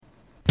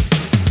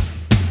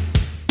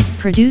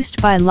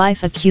Produced by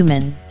Life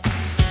Acumen.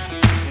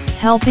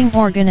 Helping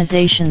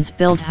organizations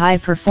build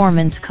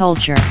high-performance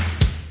culture.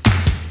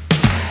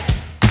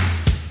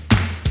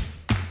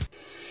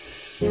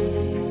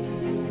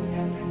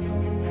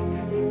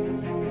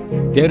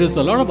 There is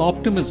a lot of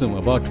optimism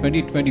about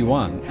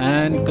 2021,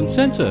 and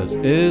consensus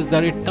is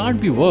that it can't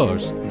be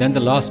worse than the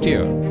last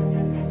year.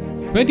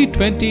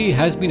 2020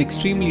 has been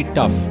extremely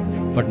tough,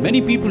 but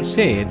many people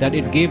say that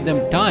it gave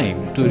them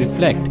time to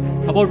reflect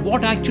about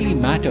what actually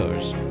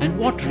matters and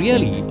what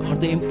really are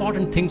the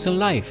important things in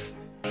life.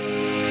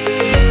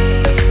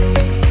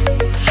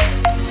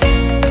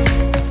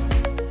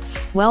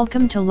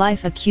 Welcome to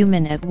Life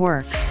Acumen at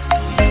Work.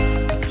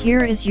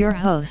 Here is your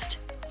host,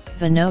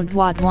 Vinod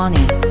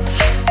Wadhwani.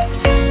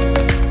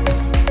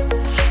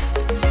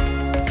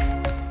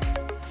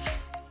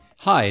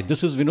 Hi,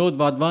 this is Vinod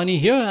Wadhwani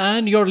here,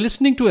 and you're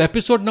listening to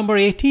episode number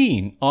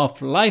 18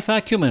 of Life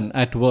Acumen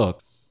at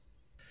Work.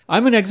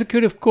 I'm an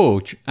executive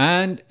coach,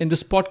 and in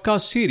this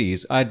podcast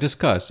series, I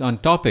discuss on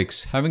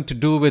topics having to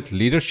do with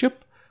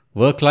leadership,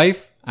 work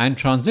life, and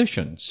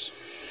transitions.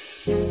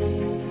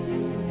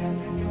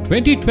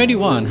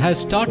 2021 has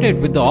started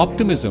with the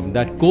optimism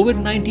that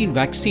COVID-19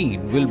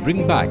 vaccine will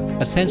bring back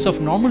a sense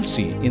of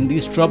normalcy in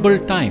these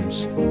troubled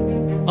times.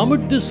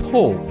 Amid this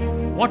hope,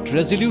 what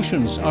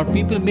resolutions are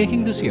people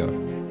making this year?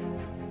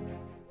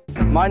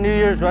 My New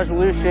Year's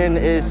resolution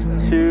is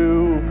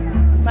to...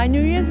 My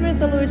New Year's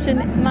resolution.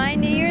 My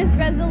New Year's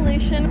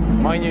resolution.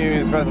 My New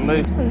Year's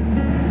resolution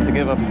to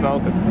give up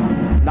smoking.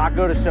 Not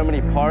go to so many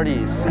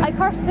parties. I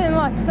curse too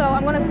much, so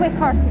I'm going to quit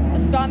cursing.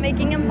 Stop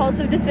making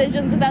impulsive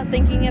decisions without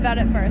thinking about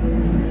it first.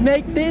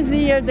 Make this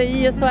year the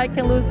year so I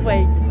can lose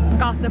weight.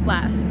 Gossip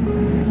less.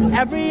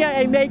 Every year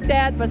I make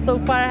that, but so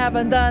far I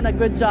haven't done a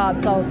good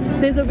job, so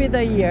this will be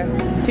the year.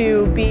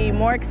 To be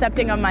more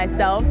accepting of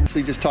myself.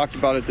 We just talked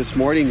about it this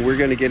morning. We're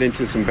going to get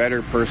into some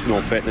better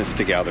personal fitness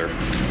together.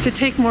 To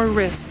take more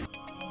risks.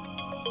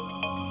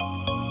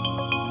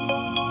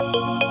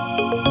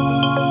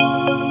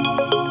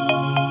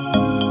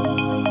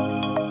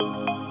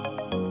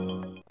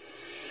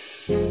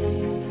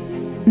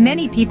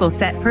 Many people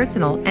set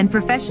personal and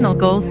professional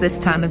goals this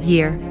time of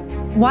year.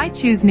 Why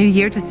choose New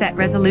Year to set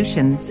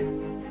resolutions?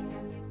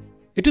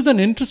 It is an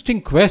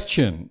interesting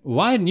question.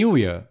 Why New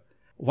Year?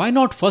 Why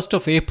not 1st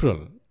of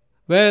April?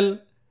 Well,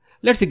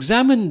 let's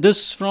examine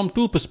this from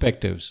two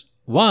perspectives.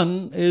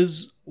 One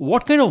is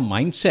what kind of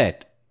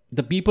mindset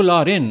the people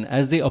are in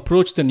as they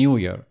approach the new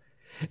year.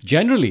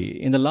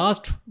 Generally, in the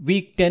last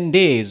week, 10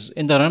 days,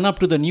 in the run-up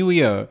to the new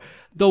year,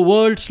 the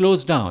world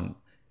slows down.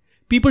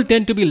 People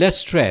tend to be less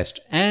stressed,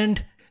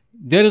 and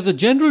there is a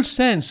general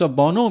sense of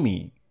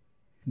bonhomie.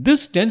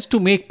 This tends to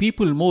make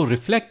people more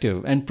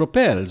reflective and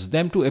propels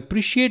them to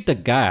appreciate the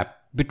gap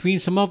between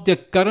some of their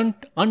current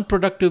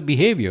unproductive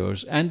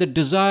behaviors and the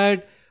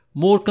desired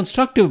more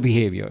constructive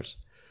behaviors.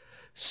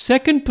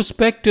 Second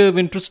perspective,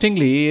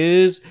 interestingly,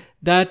 is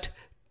that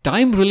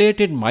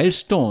time-related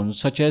milestones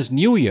such as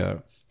New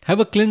Year have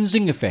a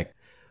cleansing effect,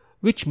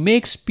 which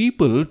makes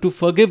people to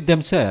forgive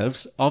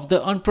themselves of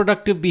the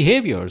unproductive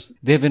behaviors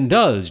they've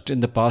indulged in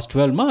the past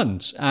 12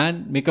 months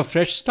and make a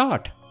fresh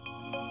start.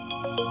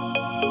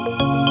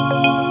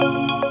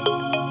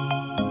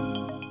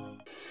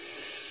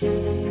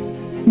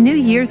 New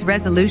Year's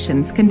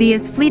resolutions can be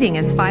as fleeting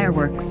as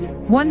fireworks.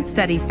 One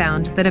study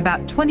found that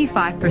about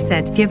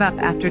 25% give up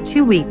after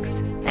 2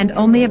 weeks, and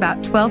only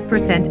about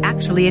 12%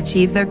 actually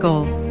achieve their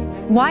goal.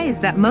 Why is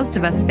that most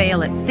of us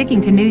fail at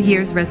sticking to New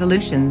Year's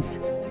resolutions?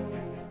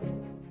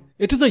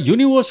 It is a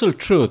universal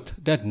truth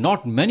that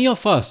not many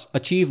of us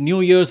achieve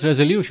New Year's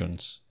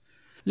resolutions.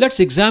 Let's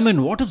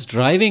examine what is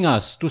driving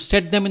us to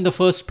set them in the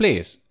first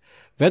place,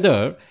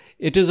 whether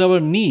it is our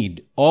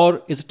need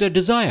or is it a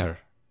desire.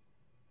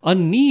 A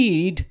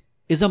need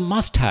is a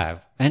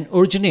must-have and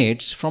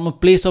originates from a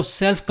place of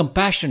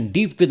self-compassion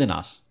deep within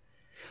us,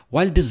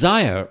 while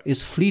desire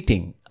is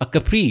fleeting, a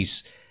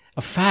caprice,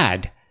 a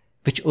fad,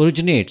 which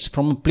originates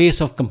from a place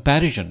of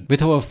comparison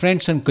with our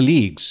friends and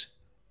colleagues.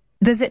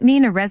 Does it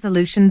mean a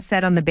resolution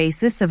set on the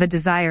basis of a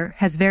desire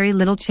has very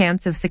little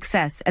chance of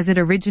success as it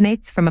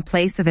originates from a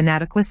place of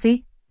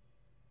inadequacy?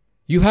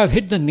 You have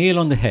hit the nail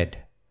on the head.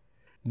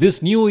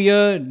 This new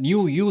year,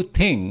 new you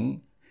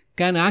thing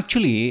can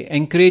actually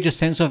encourage a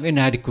sense of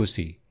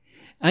inadequacy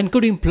and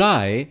could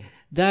imply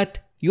that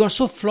you are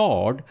so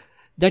flawed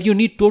that you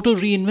need total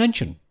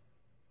reinvention.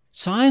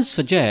 Science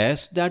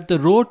suggests that the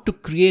road to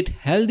create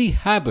healthy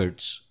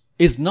habits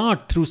is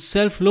not through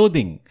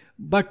self-loathing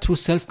but through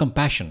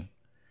self-compassion.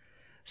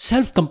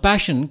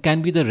 Self-compassion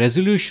can be the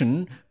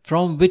resolution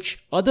from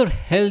which other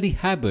healthy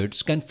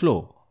habits can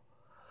flow.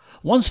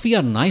 Once we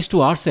are nice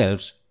to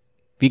ourselves,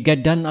 we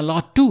get done a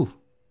lot too.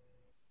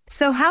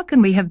 So how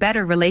can we have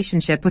better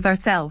relationship with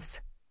ourselves?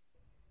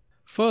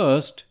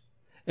 First,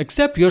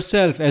 accept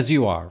yourself as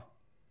you are.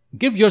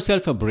 Give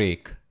yourself a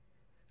break.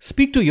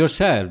 Speak to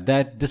yourself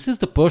that this is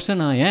the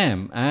person I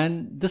am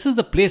and this is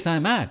the place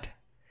I'm at.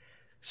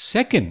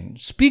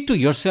 Second, speak to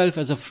yourself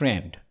as a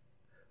friend.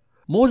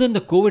 More than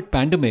the COVID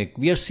pandemic,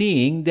 we are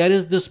seeing there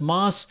is this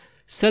mass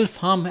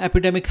self-harm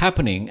epidemic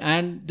happening,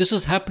 and this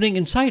is happening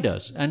inside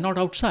us and not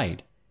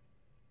outside.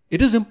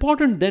 It is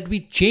important that we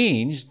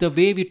change the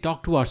way we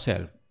talk to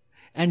ourselves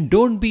and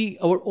don't be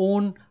our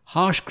own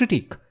harsh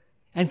critic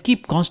and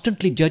keep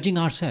constantly judging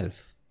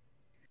ourselves.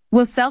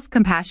 Will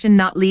self-compassion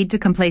not lead to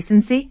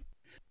complacency?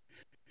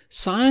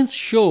 Science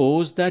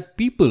shows that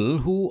people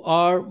who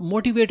are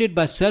motivated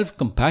by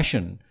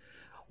self-compassion,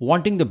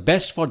 wanting the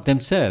best for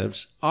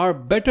themselves, are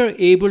better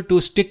able to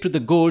stick to the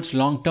goals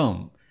long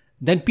term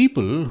than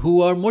people who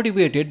are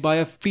motivated by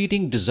a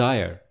fleeting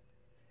desire.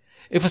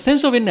 If a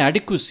sense of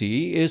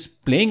inadequacy is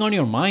playing on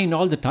your mind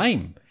all the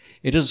time,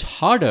 it is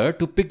harder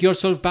to pick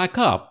yourself back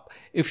up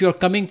if you're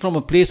coming from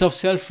a place of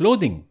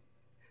self-loathing.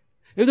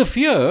 If the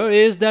fear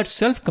is that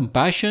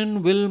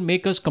self-compassion will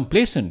make us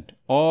complacent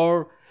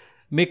or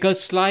make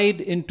us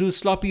slide into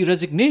sloppy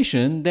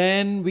resignation,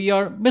 then we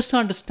are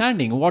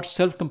misunderstanding what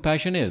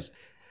self-compassion is.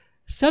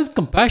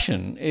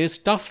 Self-compassion is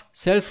tough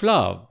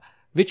self-love,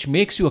 which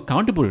makes you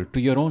accountable to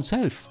your own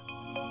self.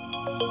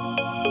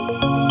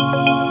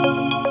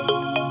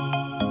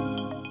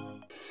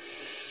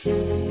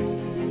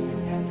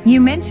 You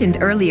mentioned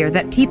earlier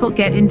that people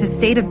get into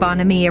state of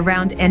bonhomie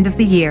around end of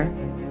the year.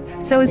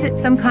 So is it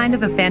some kind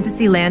of a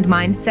fantasy land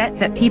mindset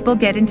that people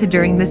get into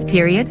during this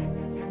period?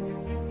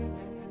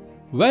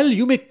 Well,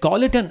 you may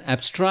call it an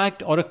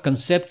abstract or a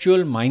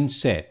conceptual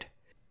mindset,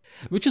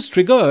 which is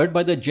triggered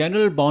by the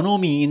general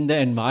bonhomie in the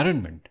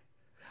environment,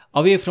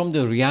 away from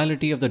the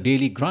reality of the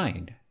daily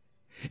grind.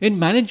 In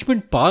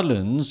management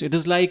parlance, it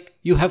is like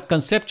you have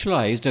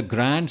conceptualized a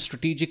grand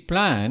strategic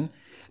plan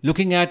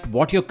looking at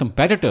what your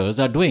competitors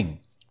are doing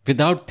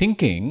without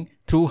thinking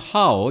through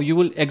how you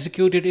will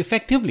execute it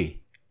effectively.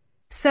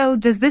 So,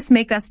 does this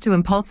make us to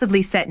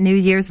impulsively set New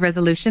Year's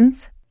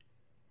resolutions?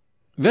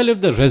 Well, if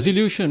the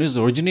resolution is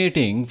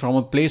originating from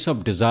a place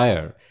of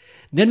desire,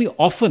 then we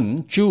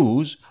often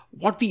choose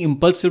what we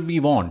impulsively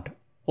want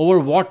over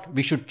what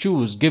we should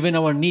choose given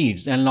our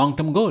needs and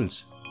long-term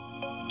goals.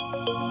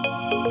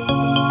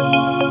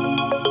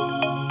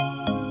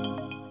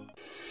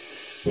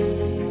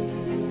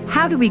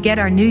 How do we get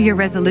our New Year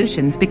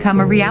resolutions become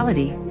a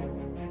reality?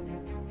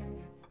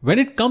 When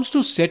it comes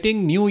to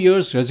setting New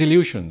Year's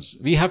resolutions,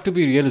 we have to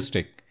be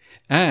realistic,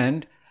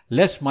 and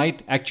less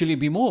might actually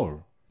be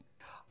more.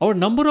 Our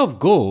number of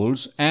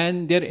goals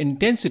and their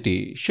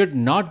intensity should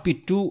not be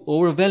too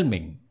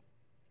overwhelming.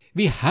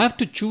 We have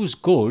to choose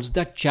goals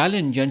that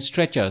challenge and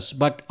stretch us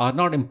but are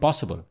not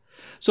impossible.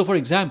 So, for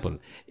example,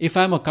 if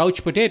I'm a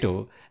couch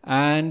potato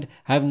and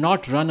have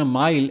not run a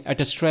mile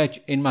at a stretch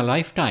in my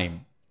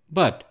lifetime,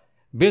 but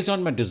based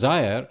on my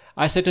desire,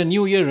 I set a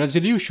New Year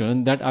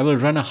resolution that I will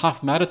run a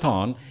half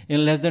marathon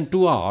in less than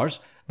 2 hours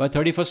by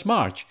 31st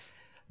March,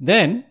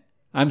 then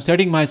I'm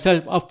setting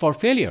myself up for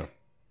failure.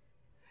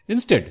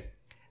 Instead,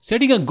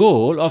 setting a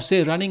goal of,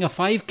 say, running a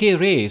 5K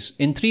race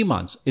in 3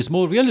 months is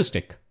more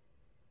realistic.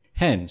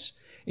 Hence,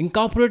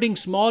 incorporating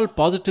small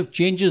positive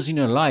changes in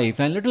your life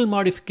and little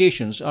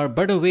modifications are a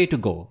better way to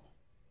go.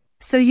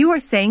 So you are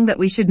saying that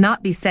we should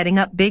not be setting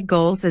up big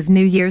goals as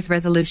New Year's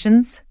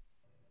resolutions?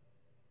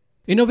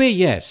 In a way,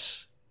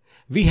 yes.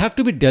 We have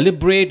to be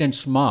deliberate and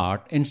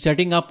smart in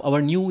setting up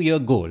our New Year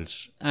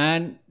goals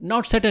and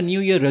not set a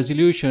New Year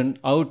resolution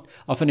out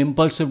of an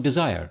impulsive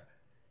desire.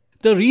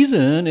 The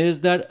reason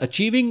is that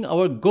achieving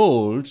our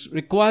goals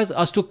requires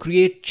us to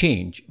create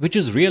change, which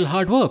is real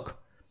hard work.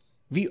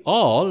 We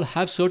all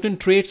have certain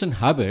traits and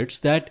habits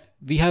that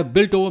we have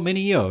built over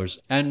many years,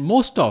 and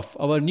most of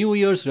our New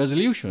Year's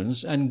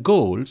resolutions and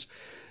goals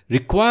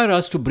require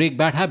us to break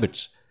bad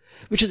habits,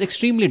 which is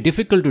extremely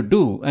difficult to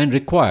do and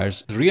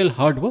requires real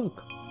hard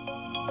work.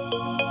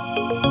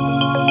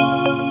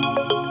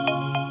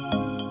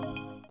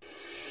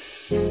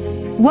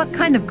 What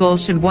kind of goal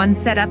should one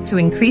set up to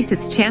increase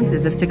its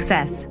chances of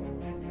success?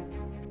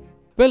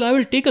 Well, I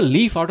will take a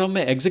leaf out of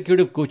my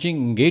executive coaching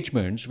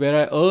engagements where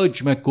I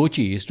urge my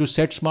coachees to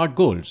set SMART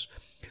goals,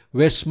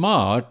 where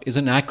SMART is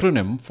an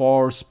acronym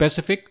for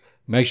specific,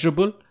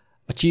 measurable,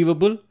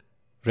 achievable,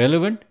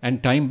 relevant,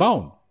 and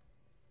time-bound.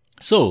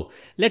 So,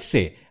 let's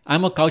say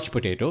I'm a couch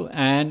potato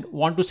and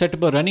want to set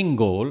up a running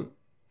goal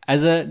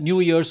as a New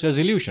Year's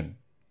resolution.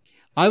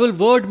 I will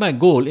word my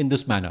goal in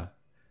this manner.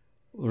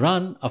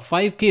 Run a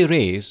 5K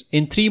race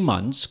in 3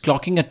 months,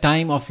 clocking a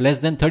time of less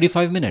than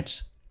 35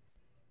 minutes.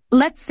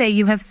 Let's say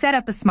you have set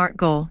up a SMART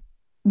goal,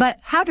 but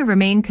how to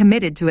remain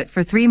committed to it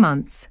for 3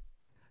 months?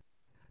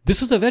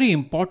 This is a very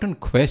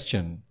important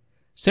question.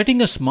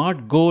 Setting a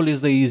SMART goal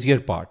is the easier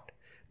part.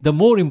 The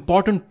more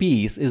important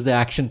piece is the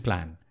action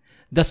plan,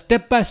 the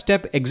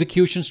step-by-step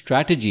execution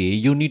strategy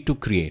you need to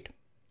create.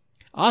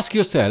 Ask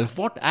yourself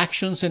what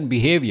actions and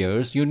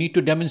behaviors you need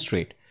to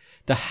demonstrate,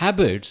 the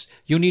habits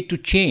you need to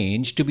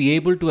change to be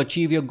able to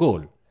achieve your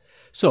goal.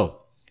 So,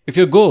 if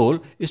your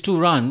goal is to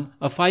run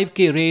a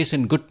 5K race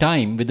in good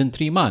time within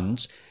 3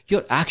 months,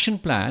 your action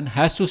plan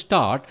has to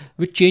start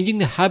with changing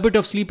the habit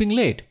of sleeping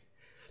late,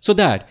 so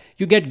that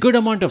you get good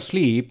amount of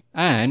sleep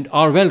and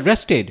are well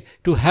rested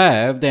to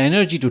have the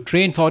energy to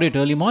train for it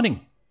early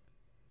morning.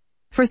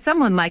 For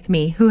someone like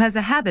me who has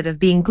a habit of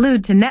being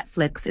glued to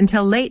Netflix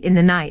until late in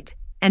the night,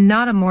 and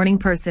not a morning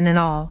person at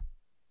all,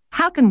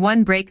 how can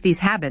one break these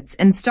habits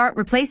and start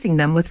replacing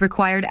them with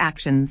required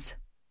actions?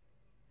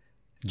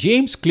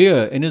 James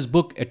Clear, in his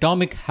book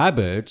Atomic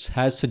Habits,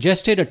 has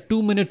suggested a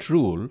 2-minute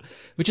rule,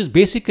 which is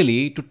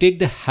basically to take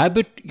the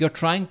habit you're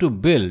trying to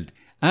build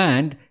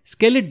and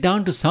scale it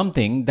down to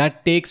something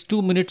that takes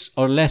 2 minutes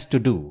or less to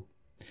do.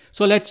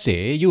 So let's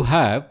say you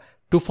have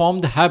to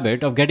form the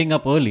habit of getting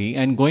up early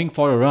and going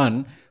for a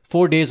run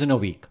 4 days in a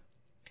week.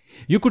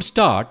 You could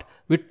start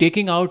with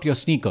taking out your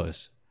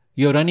sneakers,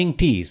 your running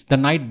tees the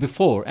night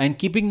before and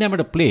keeping them at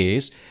a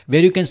place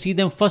where you can see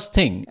them first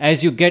thing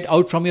as you get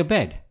out from your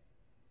bed.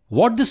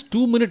 What this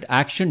 2-minute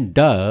action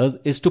does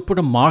is to put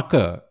a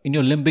marker in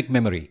your limbic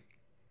memory.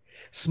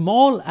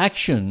 Small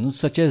actions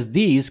such as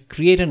these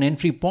create an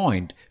entry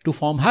point to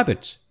form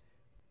habits.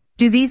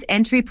 Do these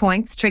entry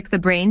points trick the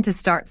brain to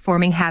start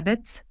forming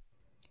habits?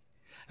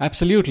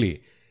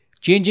 Absolutely.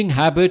 Changing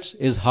habits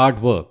is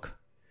hard work.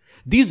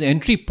 These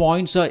entry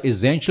points are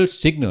essential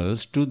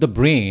signals to the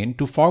brain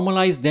to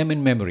formalize them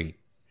in memory.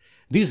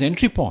 These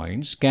entry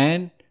points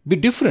can be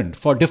different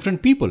for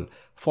different people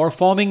for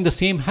forming the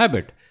same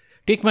habit.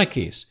 Take my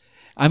case.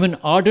 I'm an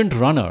ardent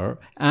runner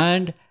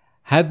and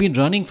have been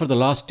running for the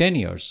last 10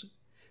 years.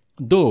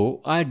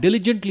 Though I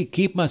diligently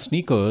keep my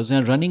sneakers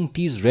and running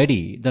tees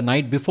ready the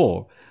night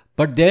before,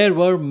 but there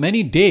were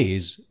many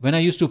days when I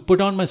used to put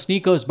on my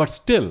sneakers but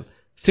still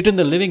sit in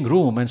the living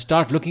room and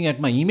start looking at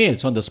my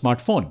emails on the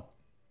smartphone.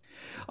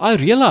 I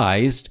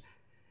realized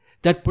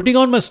that putting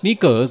on my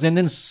sneakers and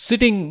then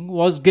sitting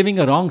was giving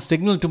a wrong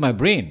signal to my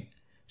brain.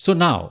 So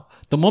now,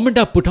 the moment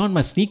I put on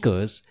my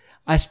sneakers,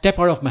 I step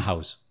out of my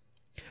house.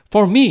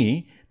 For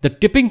me, the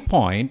tipping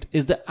point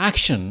is the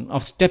action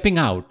of stepping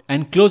out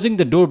and closing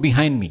the door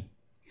behind me.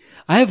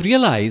 I have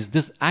realized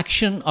this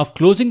action of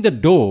closing the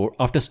door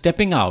after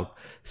stepping out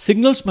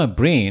signals my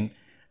brain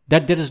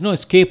that there is no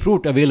escape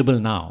route available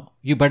now.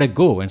 You better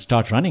go and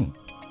start running.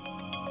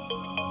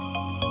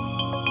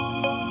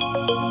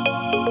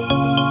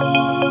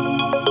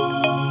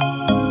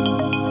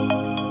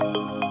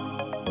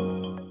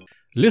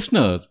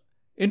 Listeners,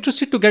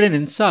 interested to get an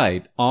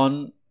insight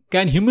on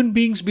can human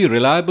beings be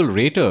reliable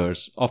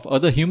raters of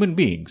other human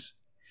beings?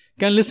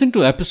 Can listen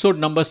to episode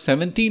number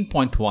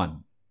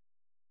 17.1.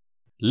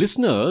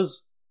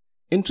 Listeners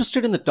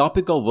interested in the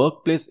topic of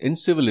workplace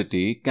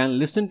incivility can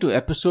listen to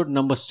episode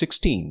number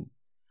 16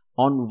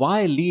 on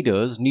why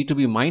leaders need to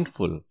be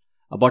mindful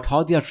about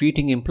how they are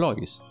treating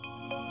employees.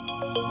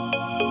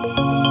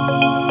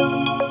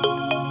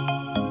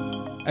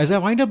 As I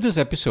wind up this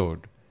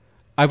episode,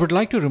 I would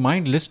like to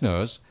remind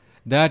listeners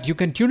that you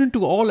can tune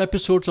into all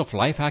episodes of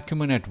Life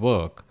Acumen at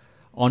Work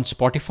on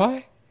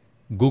Spotify,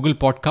 Google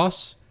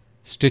Podcasts,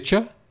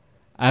 Stitcher,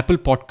 Apple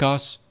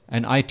Podcasts,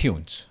 and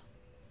iTunes.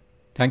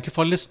 Thank you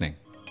for listening.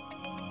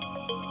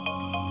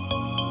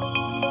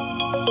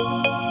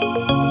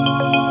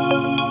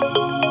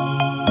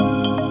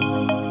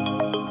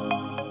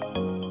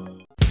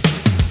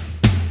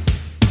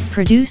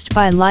 Produced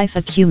by Life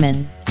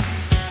Acumen.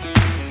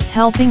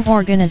 Helping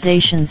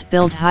organizations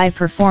build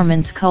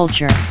high-performance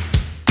culture.